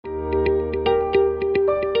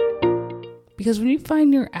Because when you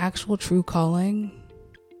find your actual true calling,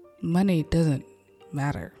 money doesn't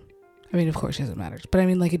matter. I mean, of course it doesn't matter, but I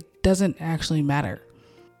mean, like, it doesn't actually matter.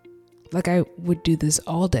 Like, I would do this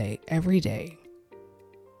all day, every day,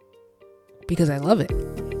 because I love it.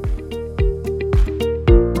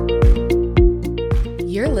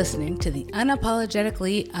 You're listening to the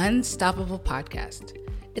Unapologetically Unstoppable podcast.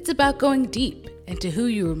 It's about going deep into who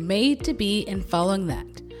you were made to be and following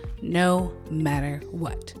that, no matter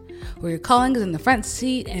what. Where your calling is in the front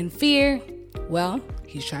seat and fear, well,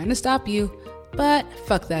 he's trying to stop you, but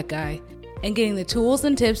fuck that guy, and getting the tools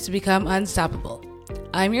and tips to become unstoppable.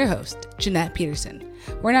 I'm your host, Jeanette Peterson,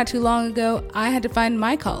 where not too long ago, I had to find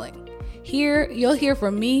my calling. Here, you'll hear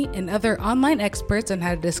from me and other online experts on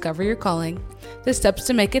how to discover your calling, the steps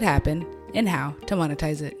to make it happen, and how to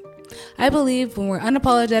monetize it. I believe when we're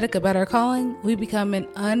unapologetic about our calling, we become an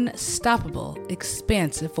unstoppable,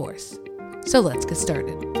 expansive force. So let's get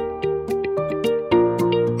started.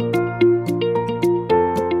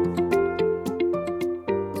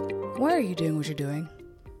 Why are you doing what you're doing?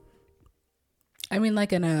 I mean,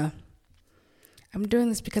 like I'm doing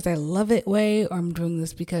this because I love it way, or I'm doing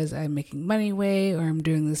this because I'm making money way, or I'm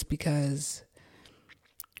doing this because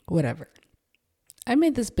whatever. I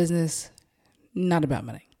made this business not about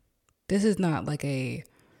money. This is not like a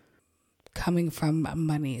coming from a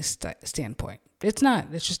money standpoint. It's not.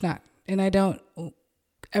 It's just not. And I don't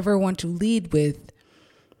ever want to lead with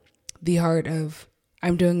the heart of,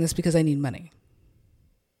 I'm doing this because I need money.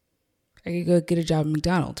 I could go get a job at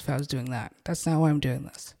McDonald's if I was doing that. That's not why I'm doing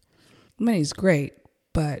this. Money's great,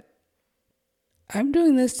 but I'm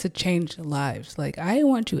doing this to change lives. Like, I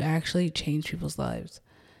want to actually change people's lives.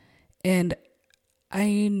 And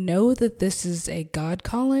I know that this is a God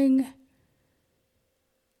calling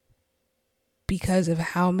because of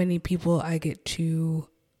how many people I get to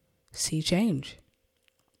see change.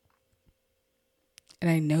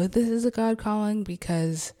 And I know this is a God calling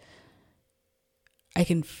because I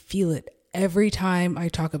can feel it every time I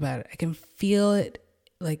talk about it. I can feel it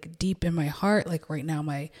like deep in my heart. Like right now,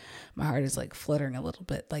 my heart is like fluttering a little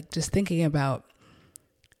bit. Like just thinking about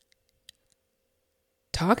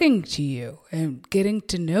talking to you and getting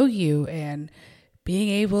to know you and being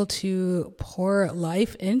able to pour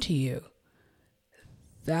life into you.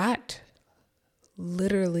 That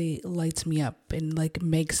literally lights me up and like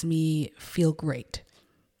makes me feel great.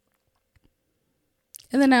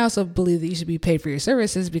 And then I also believe that you should be paid for your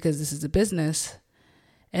services because this is a business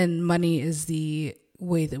and money is the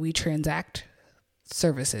way that we transact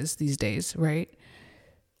services these days, right?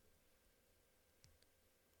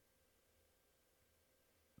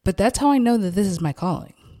 But that's how I know that this is my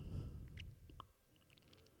calling.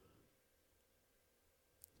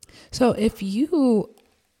 So if you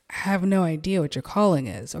have no idea what your calling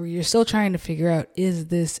is, or you're still trying to figure out, is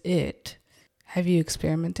this it? Have you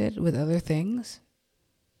experimented with other things?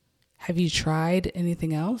 Have you tried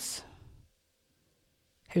anything else?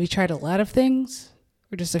 Have you tried a lot of things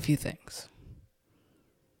or just a few things?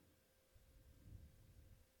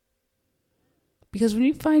 Because when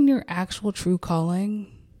you find your actual true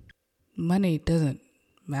calling, money doesn't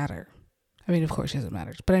matter. I mean, of course it doesn't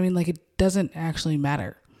matter, but I mean, like, it doesn't actually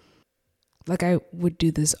matter. Like, I would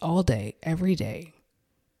do this all day, every day,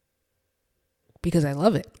 because I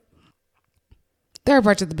love it. There are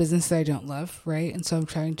parts of the business that I don't love, right? And so I'm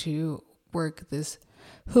trying to work this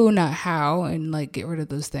who, not how, and like get rid of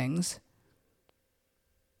those things.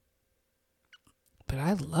 But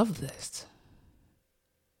I love this.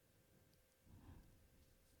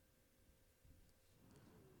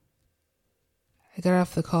 I got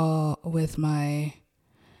off the call with my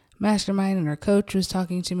mastermind and our coach was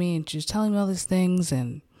talking to me and she was telling me all these things,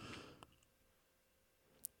 and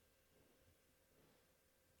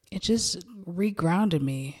it just regrounded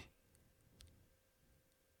me.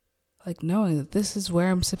 Like knowing that this is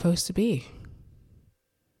where I'm supposed to be.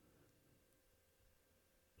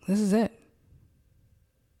 This is it.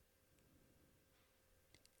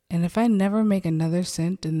 And if I never make another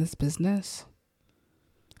cent in this business,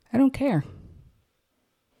 I don't care.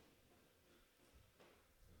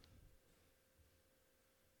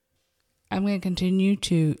 I'm going to continue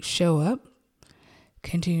to show up,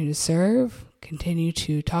 continue to serve, continue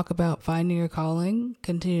to talk about finding your calling,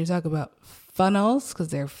 continue to talk about funnels because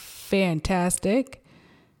they're fantastic.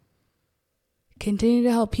 Continue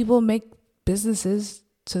to help people make businesses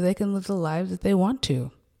so they can live the lives that they want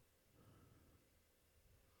to.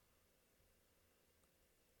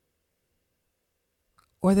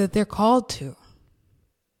 Or that they're called to.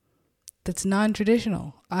 That's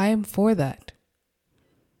non-traditional. I am for that.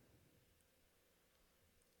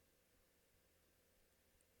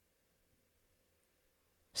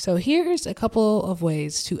 So here's a couple of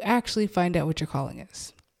ways to actually find out what your calling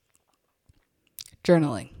is.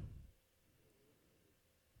 Journaling.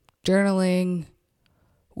 Journaling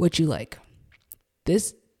what you like.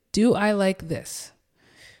 Do I like this?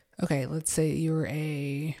 Okay, let's say you're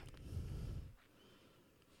a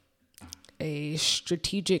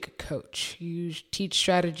strategic coach. You teach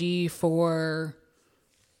strategy for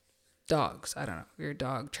dogs. I don't know. You're a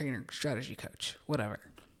dog trainer, strategy coach, whatever.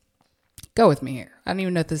 Go with me here. I don't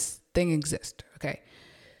even know if this thing exists. Okay.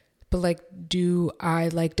 But do I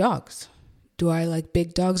like dogs? Do I like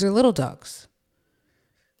big dogs or little dogs?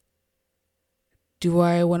 Do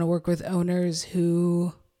I want to work with owners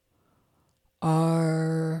who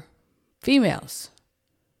are females?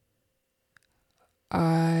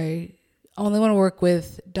 I only want to work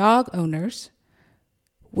with dog owners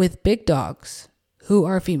with big dogs who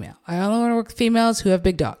are female. I only want to work with females who have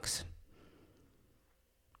big dogs.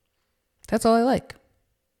 That's all I like.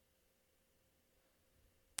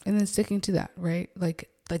 And then sticking to that, right? Like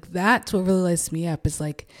that's what really lights me up, is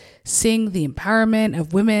seeing the empowerment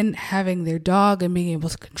of women having their dog and being able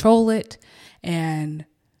to control it and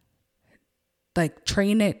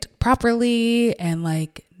train it properly and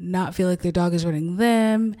not feel like their dog is running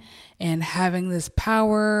them, and having this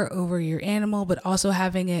power over your animal, but also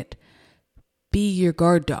having it be your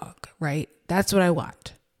guard dog, right? That's what I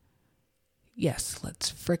want. Yes,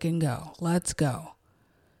 let's freaking go. Let's go.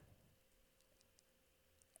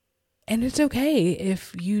 And it's okay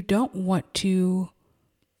if you don't want to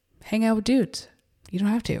hang out with dudes. You don't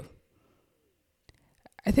have to.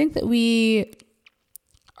 I think that we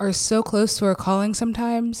are so close to our calling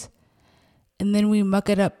sometimes, and then we muck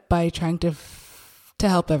it up by trying to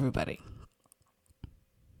help everybody.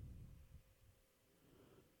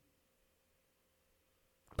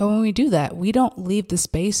 But when we do that, we don't leave the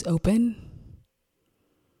space open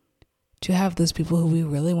to have those people who we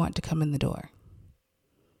really want to come in the door.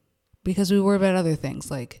 Because we worry about other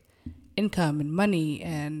things like income and money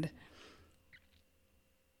and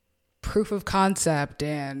proof of concept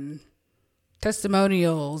and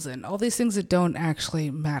testimonials and all these things that don't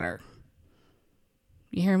actually matter.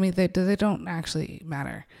 You hear me? They don't actually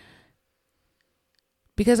matter.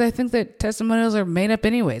 Because I think that testimonials are made up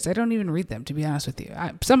anyways. I don't even read them, to be honest with you.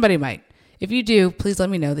 Somebody might. If you do, please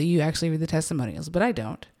let me know that you actually read the testimonials, but I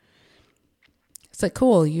don't. It's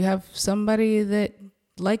cool, you have somebody that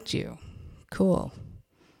liked you. Cool.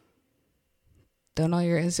 Don't all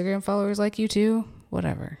your Instagram followers like you too?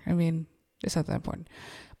 Whatever. I mean, it's not that important.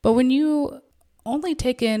 But when you only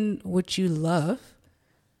take in what you love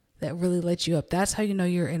that really lights you up, that's how you know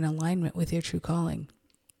you're in alignment with your true calling.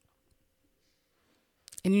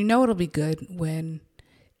 And you know it'll be good when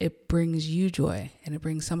it brings you joy and it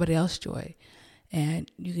brings somebody else joy.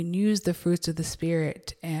 And you can use the fruits of the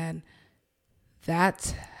Spirit, and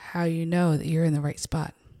that's how you know that you're in the right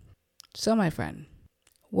spot. So, my friend,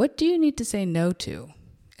 what do you need to say no to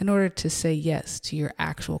in order to say yes to your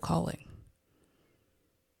actual calling?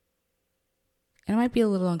 And it might be a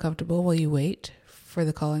little uncomfortable while you wait for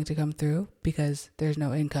the calling to come through because there's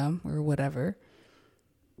no income or whatever.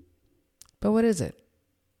 But what is it?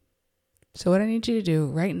 So what I need you to do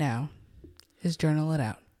right now is journal it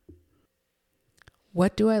out.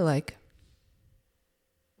 What do I like?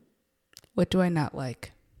 What do I not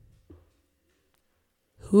like?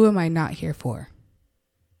 Who am I not here for?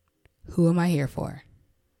 Who am I here for?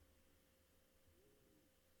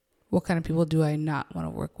 What kind of people do I not want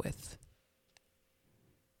to work with?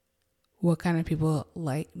 What kind of people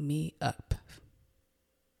light me up?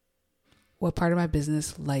 What part of my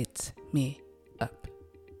business lights me up?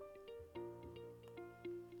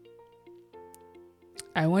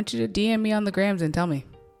 I want you to DM me on the grams and tell me.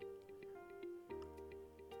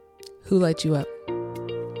 Who lights you up?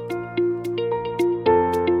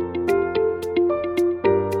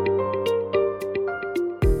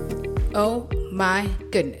 Oh my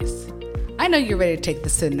goodness. I know you're ready to take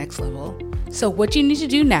this to the next level. So what you need to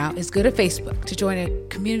do now is go to Facebook to join a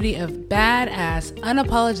community of badass,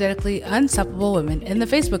 unapologetically unstoppable women in the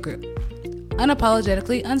Facebook group.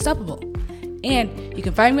 Unapologetically Unstoppable. And you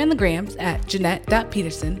can find me on the grams at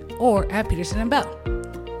Jeanette.Peterson or at Peterson & Bell.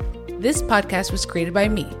 This podcast was created by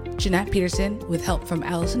me, Jeanette Peterson, with help from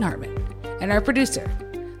Allison Hartman, and our producer,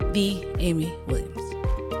 the Amy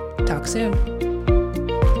Williams. Talk soon.